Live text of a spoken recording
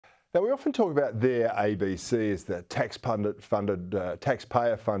Now, we often talk about their ABC as the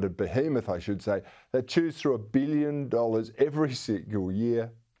taxpayer-funded behemoth, I should say, that chews through $1 billion every single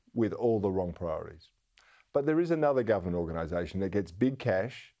year with all the wrong priorities. But there is another government organisation that gets big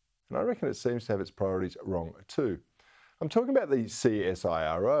cash, and I reckon it seems to have its priorities wrong too. I'm talking about the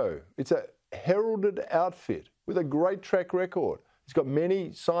CSIRO. It's a heralded outfit with a great track record. It's got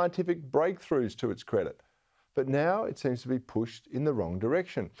many scientific breakthroughs to its credit. But now it seems to be pushed in the wrong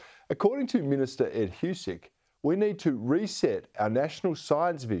direction. According to Minister Ed Husic, we need to reset our national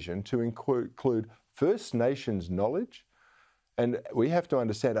science vision to include First Nations knowledge, and we have to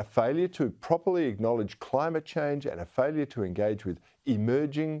understand a failure to properly acknowledge climate change and a failure to engage with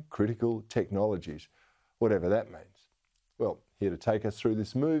emerging critical technologies, whatever that means. Well, here to take us through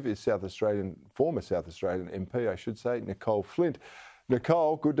this move is former South Australian MP, I should say, Nicolle Flint.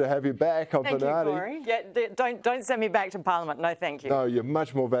 Nicolle, good to have you back on Bernardi. Thank you, Cory. Yeah, don't send me back to Parliament. No, thank you. No, you're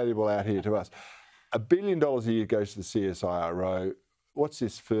much more valuable out here to us. $1 billion a year goes to the CSIRO. What's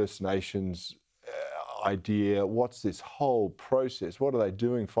this First Nations idea? What's this whole process? What are they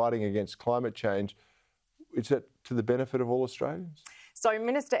doing fighting against climate change? Is it to the benefit of all Australians? So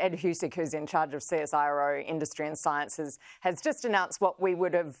Minister Ed Husic, who's in charge of CSIRO, Industry and Sciences, has just announced what we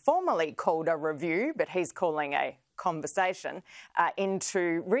would have formerly called a review, but he's calling a conversation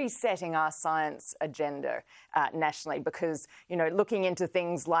into resetting our science agenda nationally, because, you know, looking into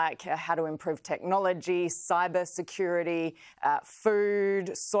things like how to improve technology, cyber security,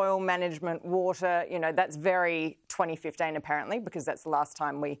 food, soil management, water, you know, that's very 2015 apparently, because that's the last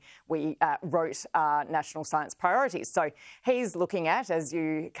time we wrote our national science priorities. So he's looking at, as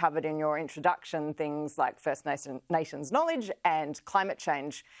you covered in your introduction, things like First Nations knowledge and climate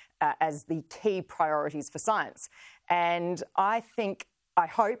change as the key priorities for science. And I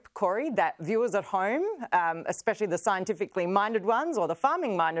hope, Cory, that viewers at home, especially the scientifically minded ones or the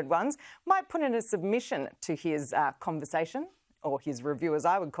farming minded ones, might put in a submission to his conversation, or his review as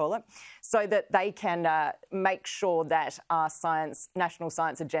I would call it, so that they can make sure that our national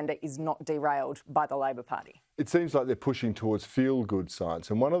science agenda is not derailed by the Labor Party. It seems like they're pushing towards feel-good science.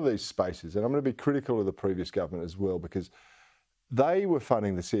 And one of these spaces, and I'm going to be critical of the previous government as well, because they were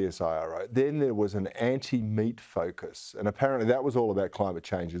funding the CSIRO. Then there was an anti-meat focus, and apparently that was all about climate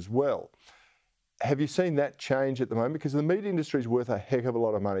change as well. Have you seen that change at the moment? Because the meat industry is worth a heck of a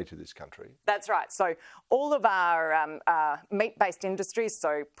lot of money to this country. That's right. So all of our meat-based industries,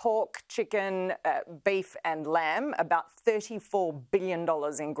 so pork, chicken, beef and lamb, about $34 billion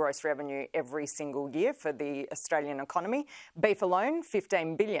in gross revenue every single year for the Australian economy. Beef alone,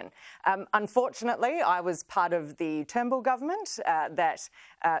 $15 billion. Unfortunately, I was part of the Turnbull government that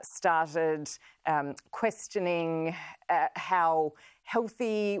started questioning how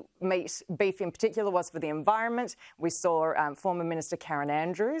healthy meat, beef in particular, was for the environment. We saw former Minister Karen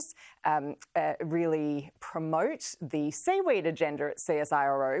Andrews really promote the seaweed agenda at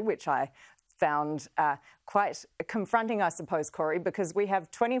CSIRO, which I found quite confronting, I suppose, Cory, because we have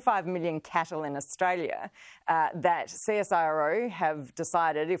 25 million cattle in Australia that CSIRO have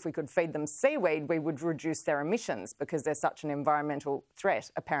decided if we could feed them seaweed, we would reduce their emissions because they're such an environmental threat,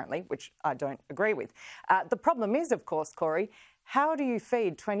 apparently, which I don't agree with. The problem is, of course, Cory, how do you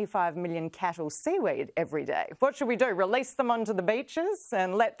feed 25 million cattle seaweed every day? What should we do? Release them onto the beaches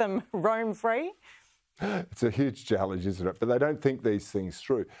and let them roam free? It's a huge challenge, isn't it? But they don't think these things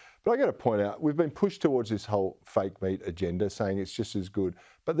through. But I got to point out, we've been pushed towards this whole fake meat agenda, saying it's just as good.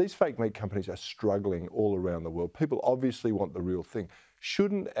 But these fake meat companies are struggling all around the world. People obviously want the real thing.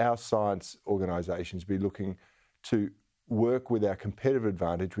 Shouldn't our science organisations be looking to work with our competitive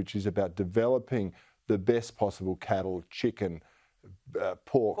advantage, which is about developing the best possible cattle, chicken,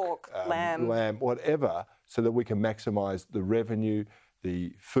 pork, lamb, whatever, so that we can maximise the revenue,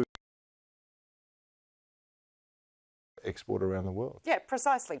 the food export around the world? Yeah,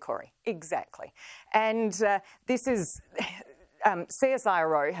 precisely, Cory. Exactly. And this is...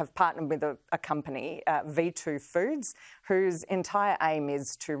 CSIRO have partnered with a company, V2 Foods, whose entire aim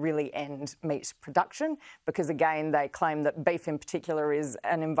is to really end meat production because, again, they claim that beef in particular is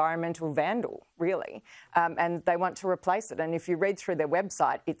an environmental vandal, really, and they want to replace it. And if you read through their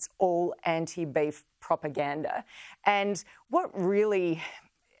website, it's all anti-beef propaganda. And what really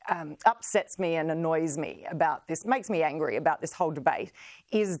upsets me and annoys me about this, makes me angry about this whole debate,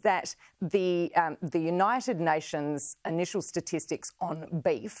 is that the United Nations initial statistics on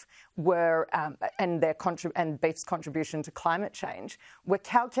beef were and beef's contribution to climate change were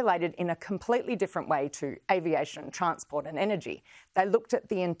calculated in a completely different way to aviation, transport and energy. They looked at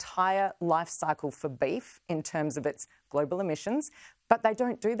the entire life cycle for beef in terms of its global emissions, But they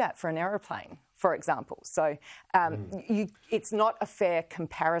don't do that for an aeroplane, for example. So it's not a fair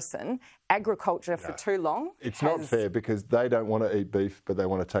comparison. Agriculture for too long. It's not fair because they don't want to eat beef, but they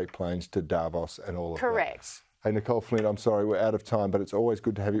want to take planes to Davos and all of that. Correct. Hey, Nicolle Flint, I'm sorry, we're out of time, but it's always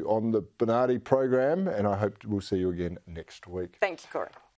good to have you on the Bernardi program, and I hope we'll see you again next week. Thank you, Cory.